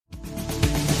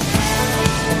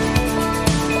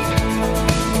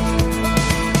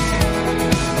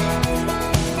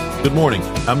Good morning.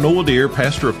 I'm Noel Dear,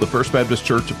 pastor of the First Baptist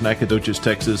Church of Nacogdoches,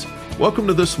 Texas. Welcome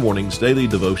to this morning's daily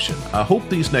devotion. I hope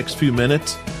these next few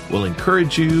minutes will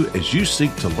encourage you as you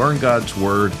seek to learn God's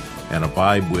Word and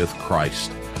abide with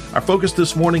Christ. Our focus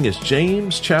this morning is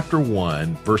James chapter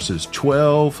 1, verses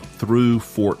 12 through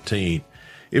 14.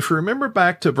 If you remember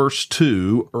back to verse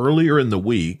 2 earlier in the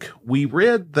week, we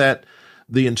read that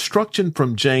the instruction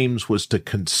from James was to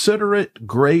consider it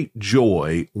great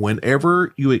joy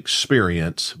whenever you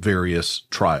experience various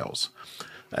trials.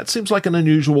 That seems like an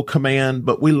unusual command,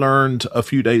 but we learned a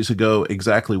few days ago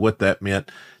exactly what that meant.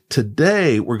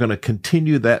 Today, we're going to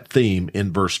continue that theme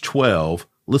in verse 12.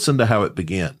 Listen to how it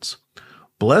begins.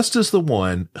 Blessed is the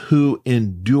one who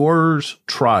endures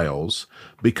trials,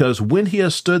 because when he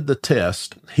has stood the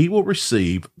test, he will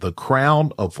receive the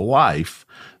crown of life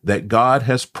that God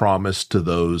has promised to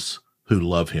those who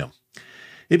love him.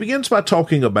 He begins by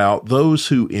talking about those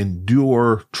who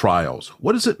endure trials.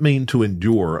 What does it mean to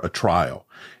endure a trial?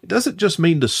 It doesn't just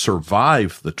mean to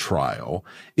survive the trial.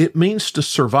 It means to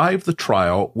survive the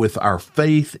trial with our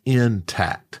faith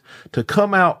intact, to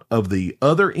come out of the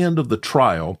other end of the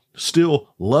trial still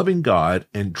loving God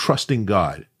and trusting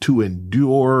God, to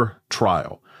endure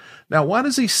trial. Now, why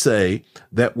does he say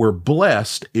that we're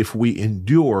blessed if we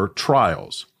endure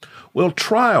trials? Well,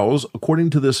 trials,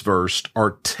 according to this verse,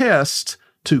 are tests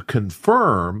to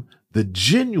confirm the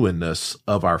genuineness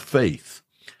of our faith.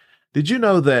 Did you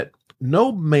know that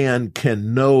no man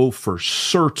can know for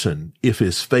certain if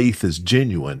his faith is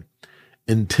genuine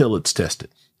until it's tested?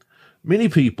 Many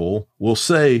people will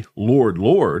say, Lord,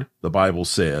 Lord, the Bible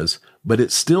says, but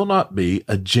it still not be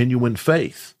a genuine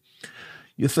faith.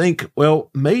 You think, well,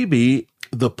 maybe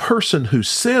the person who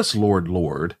says, Lord,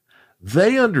 Lord,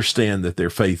 they understand that their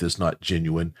faith is not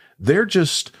genuine. They're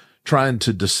just trying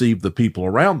to deceive the people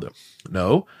around them.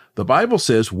 No, the Bible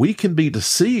says we can be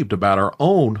deceived about our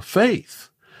own faith.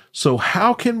 So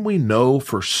how can we know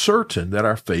for certain that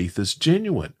our faith is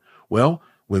genuine? Well,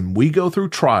 when we go through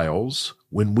trials,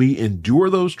 when we endure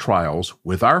those trials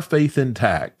with our faith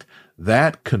intact,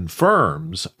 that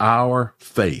confirms our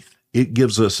faith. It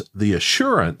gives us the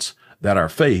assurance that our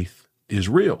faith is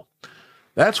real.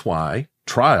 That's why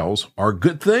trials are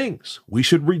good things. We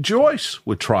should rejoice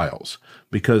with trials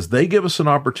because they give us an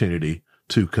opportunity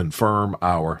to confirm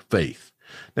our faith.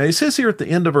 Now, he says here at the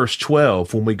end of verse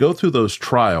 12, when we go through those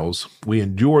trials, we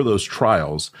endure those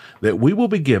trials, that we will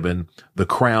be given the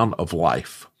crown of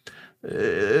life.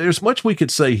 There's much we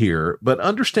could say here, but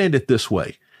understand it this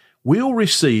way. We'll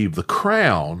receive the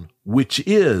crown, which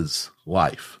is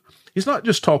life. He's not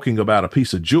just talking about a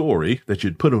piece of jewelry that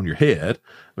you'd put on your head.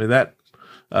 I mean, that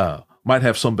might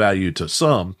have some value to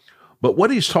some, but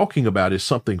what he's talking about is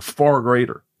something far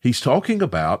greater. He's talking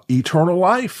about eternal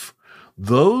life.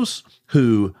 Those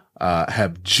who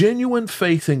have genuine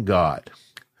faith in God,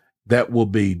 that will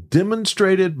be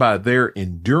demonstrated by their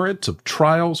endurance of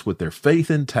trials with their faith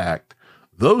intact,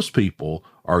 those people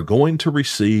are going to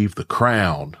receive the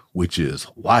crown, which is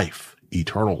life,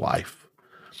 eternal life.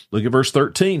 Look at verse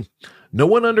 13. No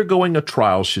one undergoing a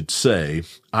trial should say,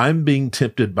 I'm being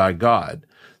tempted by God,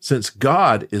 since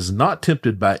God is not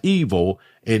tempted by evil,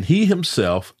 and he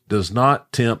himself does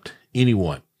not tempt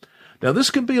anyone. Now,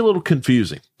 this can be a little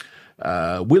confusing.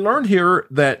 We learn here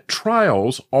that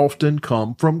trials often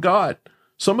come from God.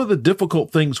 Some of the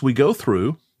difficult things we go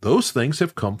through, those things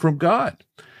have come from God.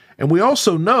 And we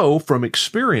also know from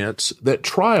experience that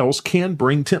trials can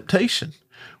bring temptation.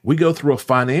 We go through a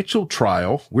financial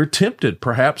trial, we're tempted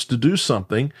perhaps to do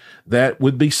something that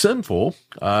would be sinful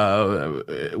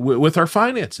with our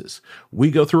finances.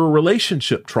 We go through a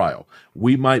relationship trial.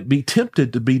 We might be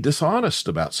tempted to be dishonest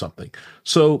about something.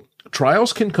 So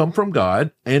trials can come from God,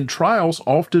 and trials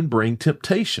often bring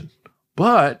temptation.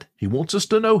 But he wants us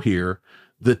to know here,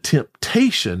 the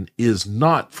temptation is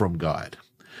not from God.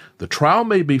 The trial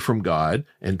may be from God,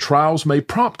 and trials may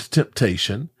prompt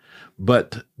temptation,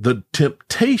 but the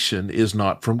temptation is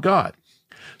not from God.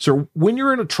 So when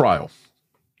you're in a trial,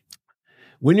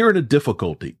 when you're in a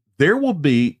difficulty, there will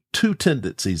be two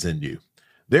tendencies in you.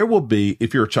 There will be,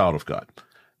 if you're a child of God,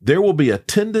 there will be a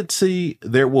tendency,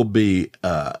 there will be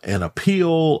an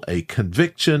appeal, a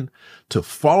conviction to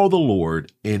follow the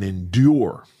Lord and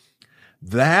endure.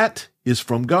 That is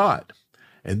from God.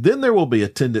 And then there will be a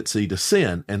tendency to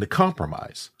sin and to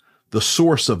compromise. The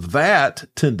source of that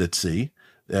tendency,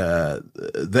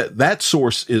 that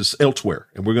source is elsewhere.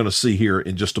 And we're going to see here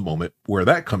in just a moment where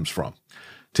that comes from.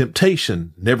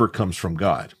 Temptation never comes from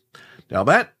God. Now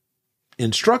that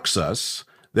instructs us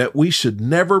that we should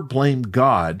never blame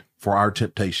God for our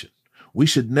temptation. We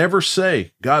should never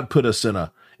say, God put us in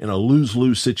a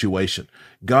lose-lose situation.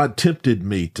 God tempted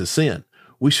me to sin.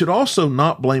 We should also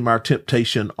not blame our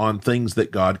temptation on things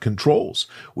that God controls.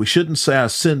 We shouldn't say, I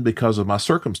sinned because of my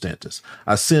circumstances.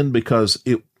 I sinned because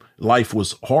life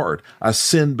was hard. I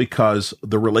sinned because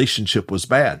the relationship was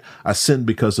bad. I sinned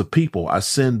because of people. I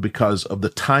sinned because of the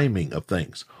timing of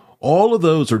things. All of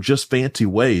those are just fancy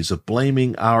ways of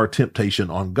blaming our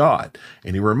temptation on God.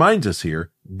 And he reminds us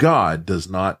here, God does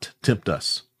not tempt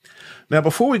us. Now,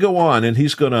 before we go on, and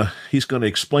he's gonna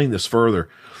explain this further,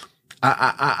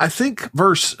 I think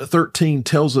verse 13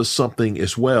 tells us something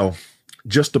as well,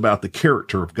 just about the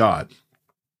character of God.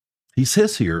 He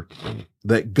says here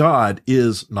that God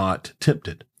is not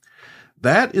tempted.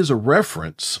 That is a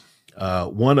reference,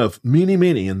 one of many,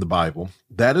 many in the Bible.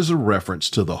 That is a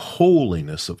reference to the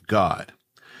holiness of God.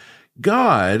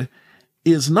 God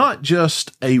is not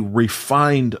just a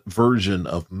refined version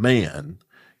of man.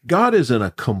 God is in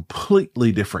a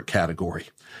completely different category.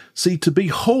 See, to be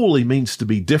holy means to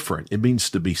be different. It means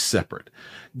to be separate.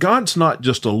 God's not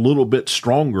just a little bit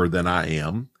stronger than I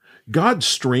am. God's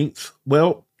strength,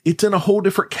 well, it's in a whole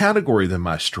different category than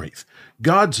my strength.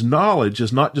 God's knowledge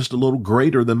is not just a little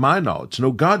greater than my knowledge.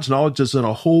 No, God's knowledge is in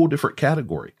a whole different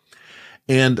category.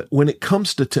 And when it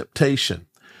comes to temptation,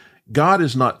 God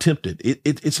is not tempted.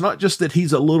 It's not just that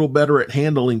he's a little better at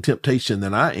handling temptation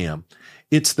than I am.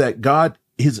 It's that God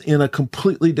is in a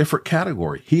completely different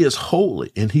category. He is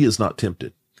holy and he is not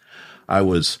tempted. I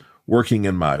was working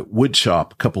in my wood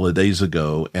shop a couple of days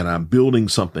ago, and I'm building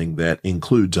something that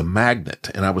includes a magnet,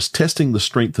 and I was testing the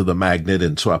strength of the magnet.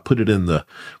 And so I put it in the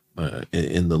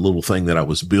little thing that I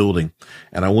was building,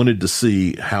 and I wanted to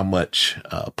see how much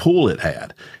pull it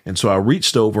had. And so I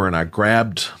reached over and I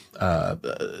grabbed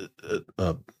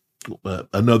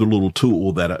another little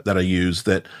tool that I used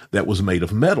that was made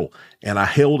of metal, and I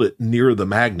held it near the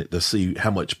magnet to see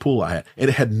how much pull I had, and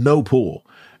it had no pull.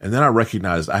 And then I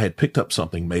recognized I had picked up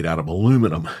something made out of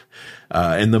aluminum,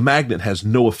 and the magnet has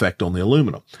no effect on the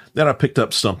aluminum. Then I picked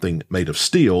up something made of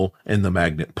steel, and the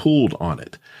magnet pulled on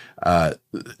it.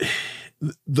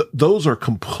 Those are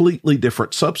completely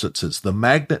different substances. The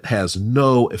magnet has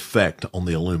no effect on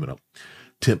the aluminum.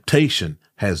 Temptation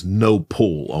has no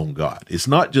pull on God. It's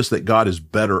not just that God is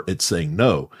better at saying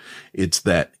no. It's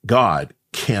that God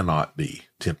cannot be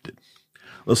tempted.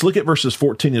 Let's look at verses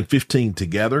 14 and 15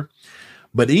 together.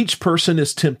 But each person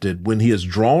is tempted when he is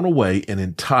drawn away and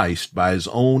enticed by his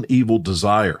own evil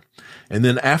desire. And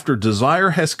then after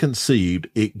desire has conceived,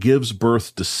 it gives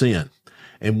birth to sin.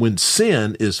 And when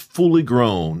sin is fully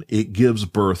grown, it gives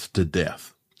birth to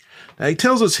death. Now, he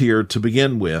tells us here to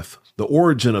begin with the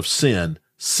origin of sin.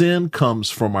 Sin comes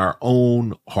from our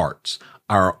own hearts,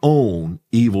 our own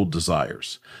evil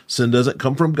desires. Sin doesn't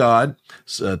come from God.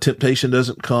 Temptation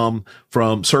doesn't come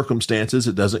from circumstances.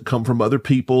 It doesn't come from other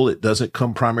people. It doesn't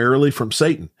come primarily from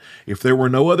Satan. If there were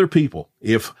no other people,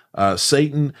 if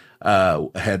Satan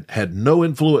had no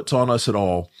influence on us at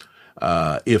all,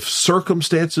 if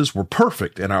circumstances were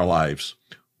perfect in our lives,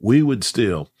 we would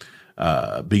still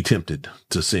be tempted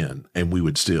to sin, and we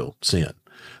would still sin.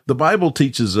 The Bible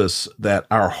teaches us that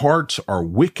our hearts are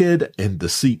wicked and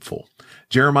deceitful.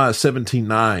 Jeremiah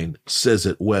 17:9 says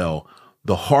it well.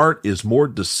 The heart is more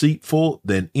deceitful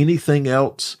than anything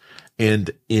else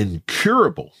and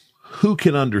incurable. Who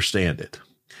can understand it?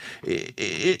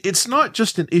 It's not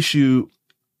just an issue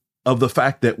of the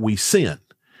fact that we sin.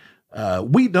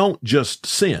 We don't just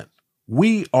sin.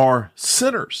 We are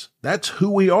sinners. That's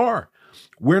who we are.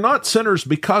 We're not sinners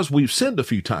because we've sinned a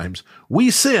few times. We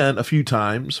sin a few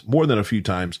times, more than a few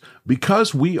times,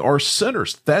 because we are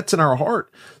sinners. That's in our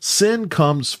heart. Sin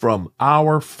comes from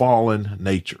our fallen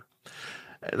nature.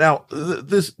 Now,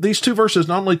 these two verses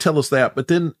not only tell us that, but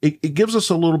then it gives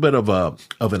us a little bit of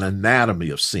an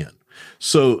anatomy of sin.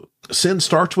 So sin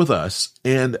starts with us,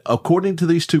 and according to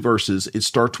these two verses, it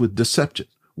starts with deception.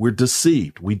 We're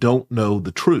deceived. We don't know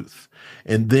the truth.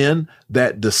 And then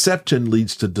that deception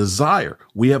leads to desire.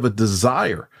 We have a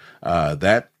desire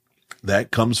that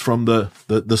comes from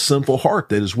the sinful heart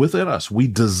that is within us. We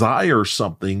desire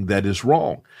something that is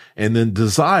wrong. And then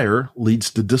desire leads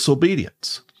to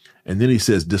disobedience. And then he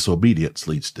says disobedience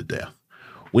leads to death.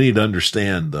 We need to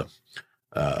understand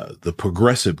the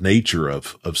progressive nature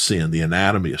of sin, the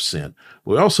anatomy of sin.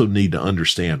 We also need to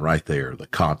understand right there the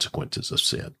consequences of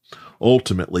sin.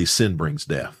 Ultimately, sin brings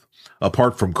death.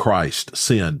 Apart from Christ,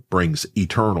 sin brings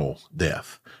eternal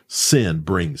death. Sin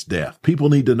brings death. People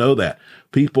need to know that.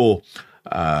 People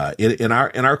in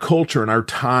our culture, in our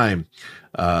time,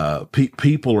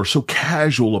 people are so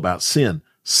casual about sin.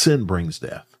 Sin brings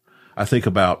death. I think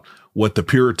about what the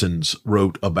Puritans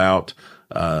wrote about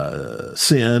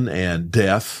sin and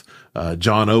death.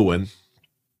 John Owen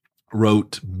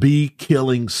wrote, "Be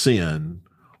killing sin,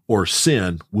 or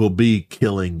sin will be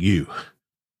killing you.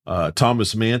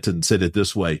 Thomas Manton said it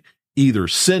this way: either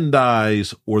sin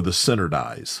dies or the sinner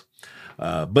dies.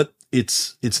 But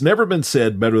it's never been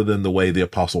said better than the way the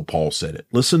Apostle Paul said it.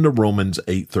 Listen to Romans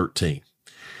 8:13.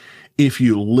 If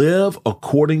you live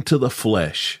according to the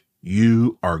flesh,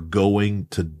 you are going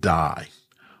to die.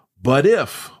 But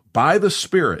if by the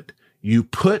Spirit you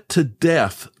put to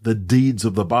death the deeds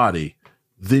of the body,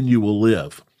 then you will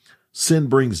live. Sin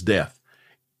brings death.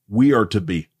 We are to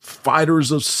be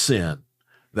fighters of sin.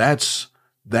 That's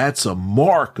a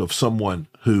mark of someone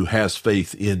who has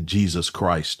faith in Jesus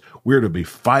Christ. We're to be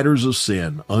fighters of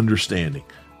sin, understanding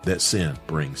that sin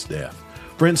brings death.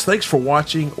 Friends, thanks for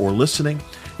watching or listening.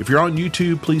 If you're on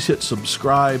YouTube, please hit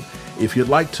subscribe. If you'd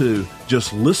like to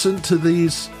just listen to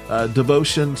these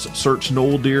devotions, search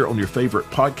Noel Dear on your favorite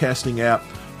podcasting app.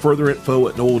 Further info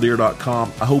at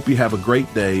noeldear.com. I hope you have a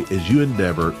great day as you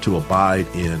endeavor to abide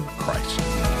in Christ.